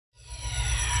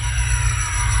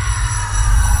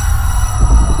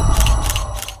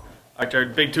All right,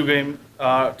 Jared, big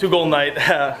two-goal night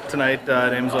tonight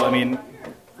at Amesville. I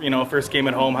mean, first game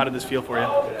at home. How did this feel for you?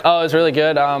 Oh, it was really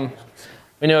good.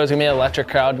 We knew it was gonna be an electric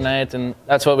crowd tonight, and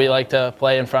that's what we like to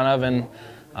play in front of.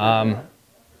 And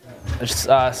it just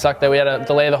sucked that we had to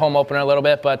delay the home opener a little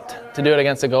bit, but to do it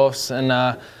against the Gophers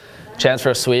and chance for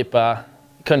a sweep,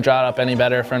 couldn't draw it up any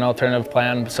better for an alternative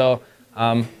plan. So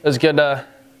it was good to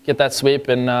get that sweep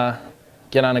and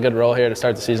get on a good roll here to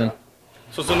start the season.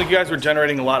 So some of you guys were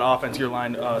generating a lot of offense, your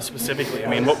line specifically. I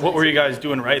mean, what were you guys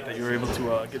doing right that you were able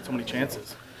to get so many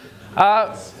chances? We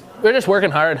were just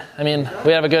working hard. I mean,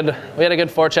 we had a good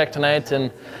forecheck tonight,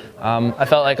 and I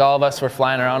felt like all of us were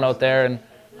flying around out there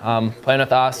and playing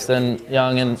with Austin,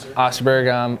 Young, and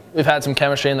Osterberg. We've had some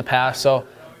chemistry in the past, so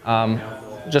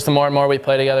just the more and more we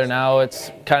play together now,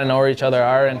 it's kind of know where each other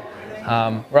are, and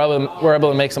we're able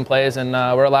to make some plays, and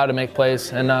we're allowed to make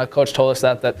plays. And Coach told us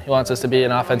that he wants us to be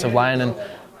an offensive line, and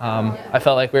I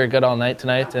felt like we were good all night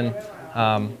tonight, and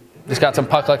just got some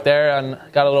puck luck there and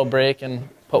got a little break and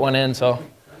put one in, so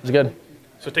it was good.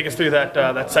 So take us through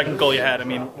that second goal you had. I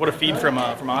mean, what a feed from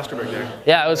Osterberg there.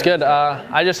 Yeah, it was good.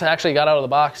 I just actually got out of the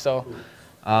box, so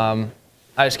I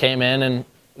just came in and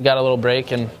got a little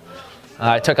break, and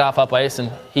I took off up ice,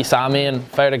 and he saw me and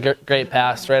fired a great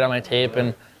pass right on my tape,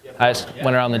 and I just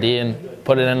went around the D and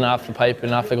put it in off the pipe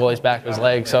and off the goalie's back of his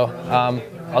leg. So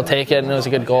I'll take it, and it was a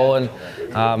good goal, and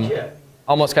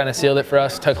almost kind of sealed it for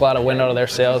us. Took a lot of wind out of their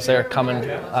sails. They were coming,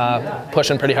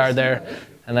 pushing pretty hard there,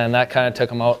 and then that kind of took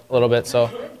them out a little bit. So,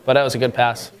 but that was a good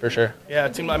pass for sure. Yeah,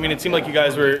 it seemed like you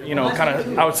guys were, kind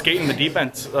of out skating the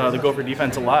defense, the Gopher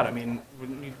defense a lot. I mean,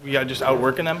 we got just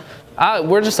outworking them.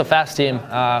 We're just a fast team.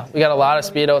 We got a lot of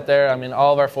speed out there. I mean,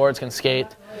 all of our forwards can skate.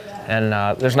 And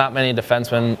there's not many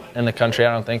defensemen in the country,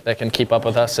 I don't think, that can keep up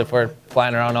with us if we're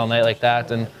flying around all night like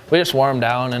that. And we just wore them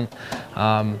down.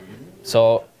 And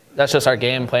so that's just our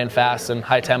game, playing fast and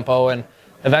high tempo. And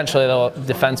eventually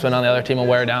the defensemen on the other team will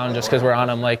wear down just because we're on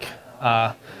them like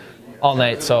all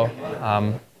night. So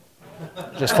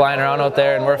just flying around out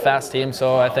there, and we're a fast team.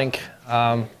 So I think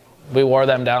we wore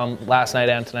them down last night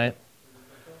and tonight.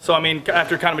 So I mean,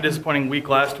 after kind of a disappointing week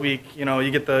last week,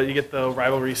 you get the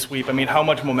rivalry sweep. I mean, how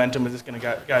much momentum is this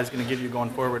guys going to give you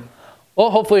going forward? Well,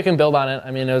 hopefully we can build on it.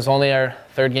 I mean, it was only our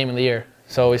third game of the year,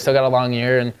 so we still got a long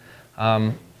year,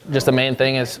 and just the main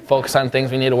thing is focus on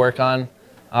things we need to work on.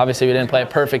 Obviously, we didn't play a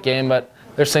perfect game, but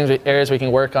there's areas we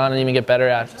can work on and even get better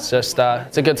at. It's just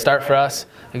it's a good start for us,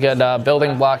 a good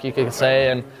building block, you could say,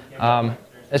 and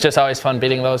it's just always fun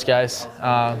beating those guys,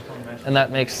 and that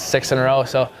makes 6 in a row.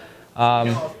 So.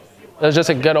 It was just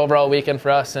a good overall weekend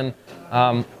for us, and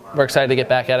we're excited to get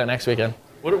back at it next weekend.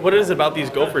 What is it about these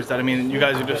Gophers that, I mean, you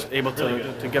guys are just able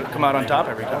to come out on top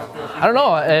every time? I don't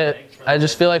know. I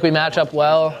just feel like we match up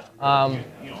well.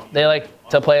 They like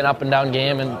to play an up and down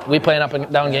game, and we play an up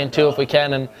and down game too if we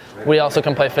can, and we also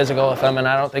can play physical with them, and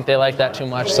I don't think they like that too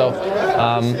much. So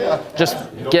just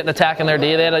getting attack in their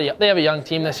D. They have a young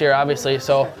team this year, obviously,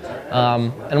 so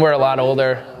and we're a lot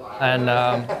older.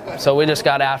 And so we just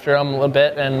got after them a little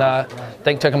bit, and I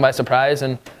think took them by surprise,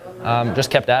 and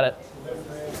just kept at it.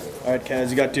 All right,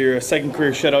 Kaz, you got your second career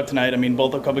shutout tonight. I mean,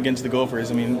 both have come against the Gophers.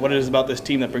 I mean, what is it about this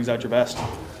team that brings out your best?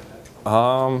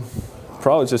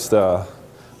 Probably just the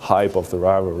hype of the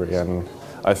rivalry, and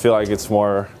I feel like it's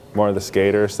more of the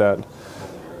skaters that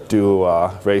do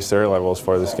raise their levels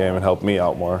for this game and help me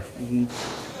out more.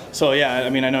 Mm-hmm. So yeah, I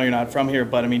mean, I know you're not from here,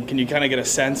 but I mean, can you kind of get a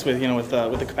sense with with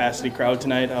the capacity crowd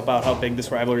tonight about how big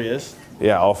this rivalry is?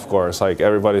 Yeah, of course. Like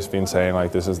everybody's been saying,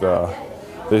 like this is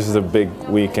a big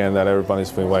weekend that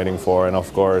everybody's been waiting for, and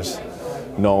of course,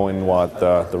 knowing what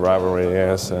the rivalry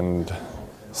is and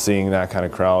seeing that kind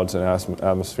of crowds and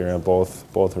atmosphere in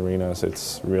both arenas,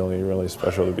 it's really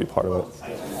special to be part of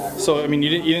it. So I mean, you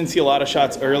didn't see a lot of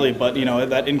shots early, but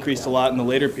that increased a lot in the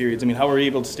later periods. I mean, how were you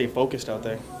able to stay focused out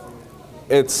there?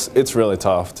 It's really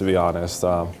tough, to be honest.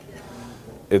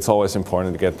 It's always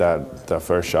important to get that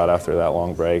first shot after that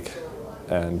long break,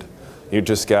 and you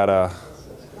just gotta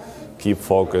keep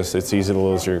focused. It's easy to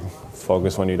lose your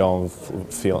focus when you don't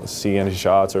see any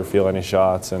shots or feel any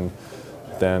shots, and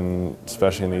then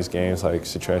especially in these games, like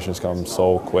situations come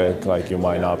so quick, like you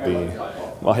might not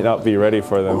be ready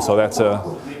for them. So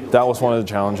that was one of the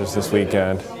challenges this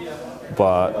weekend,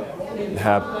 but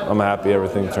I'm happy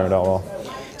everything turned out well.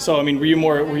 So I mean, were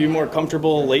you more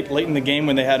comfortable late in the game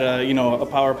when they had a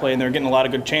power play and they were getting a lot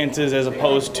of good chances, as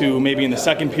opposed to maybe in the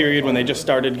second period when they just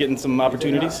started getting some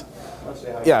opportunities?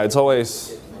 Yeah, it's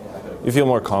always, you feel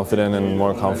more confident and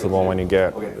more comfortable when you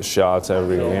get shots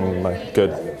in like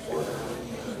good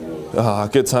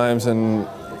times, and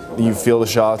you feel the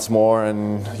shots more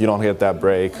and you don't get that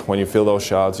break. When you feel those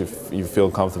shots, you feel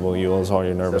comfortable, you lose all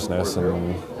your nervousness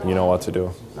and you know what to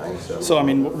do. So, I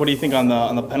mean, what do you think on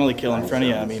the penalty kill in front of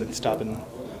you? I mean, stopping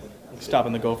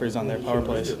the Gophers on their power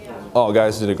plays. Oh,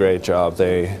 guys did a great job.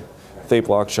 They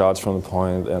blocked shots from the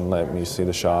point and let me see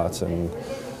the shots, and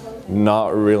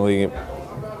not really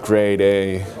grade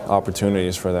A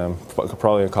opportunities for them,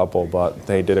 probably a couple, but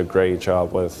they did a great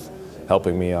job with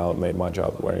helping me out, made my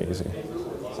job very easy.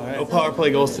 No power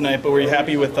play goals tonight, but were you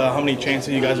happy with how many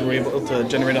chances you guys were able to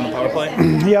generate on the power play?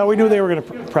 Yeah, we knew they were going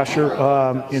to pressure,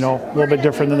 you know, a little bit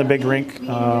different than the big rink.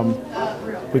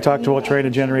 We talked about trying to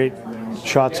generate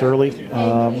shots early,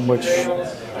 which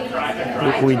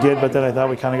we did, but then I thought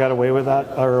we kind of got away with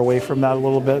that, or away from that a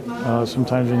little bit.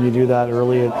 Sometimes when you do that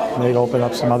early, it may open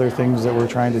up some other things that we're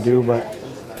trying to do, but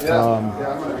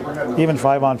even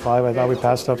 5-on-5, I thought we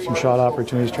passed up some shot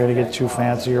opportunities, trying to get too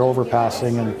fancy or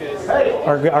overpassing. And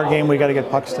our game, we got to get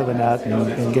pucks to the net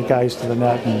and get guys to the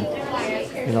net, and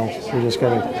you know, we just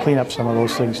got to clean up some of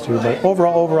those things too. But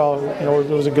overall, you know, it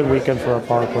was a good weekend for our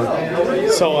power play.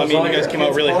 So, I mean, you guys came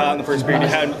out really hot in the first period.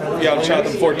 You outshot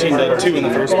them 14-2 in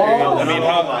the first period. I mean,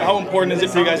 how important is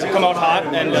it for you guys to come out hot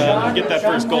and get that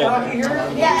first goal?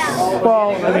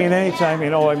 Well, I mean, anytime, you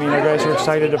know, I mean, our guys are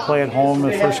excited to play at home,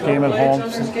 the first game at home.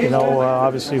 You know,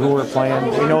 obviously who we're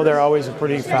playing. We know they're always a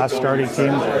pretty fast-starting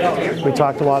team. We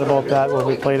talked a lot about that when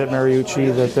we played at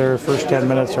Mariucci, that their first 10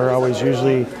 minutes are always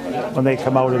usually when they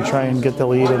come out and try and get the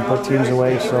lead and put teams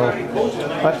away. So,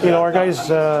 you know, our guys,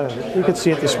 you could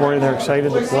see it this morning, they're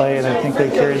excited to play, and I think they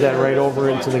carried that right over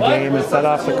into the game and fed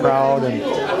off the crowd. And,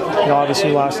 you know,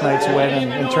 obviously last night's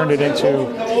win and turned it into,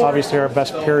 obviously, our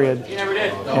best period.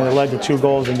 And it led to 2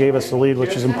 goals and gave us the lead,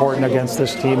 which is important against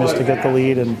this team, is to get the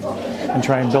lead and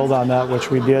try and build on that, which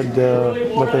we did with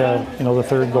the, you know, the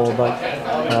 3rd goal. But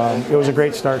it was a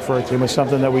great start for our team. It was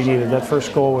something that we needed. That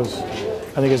first goal was,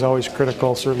 I think, is always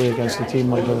critical, certainly against a team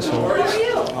like Minnesota.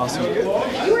 Awesome.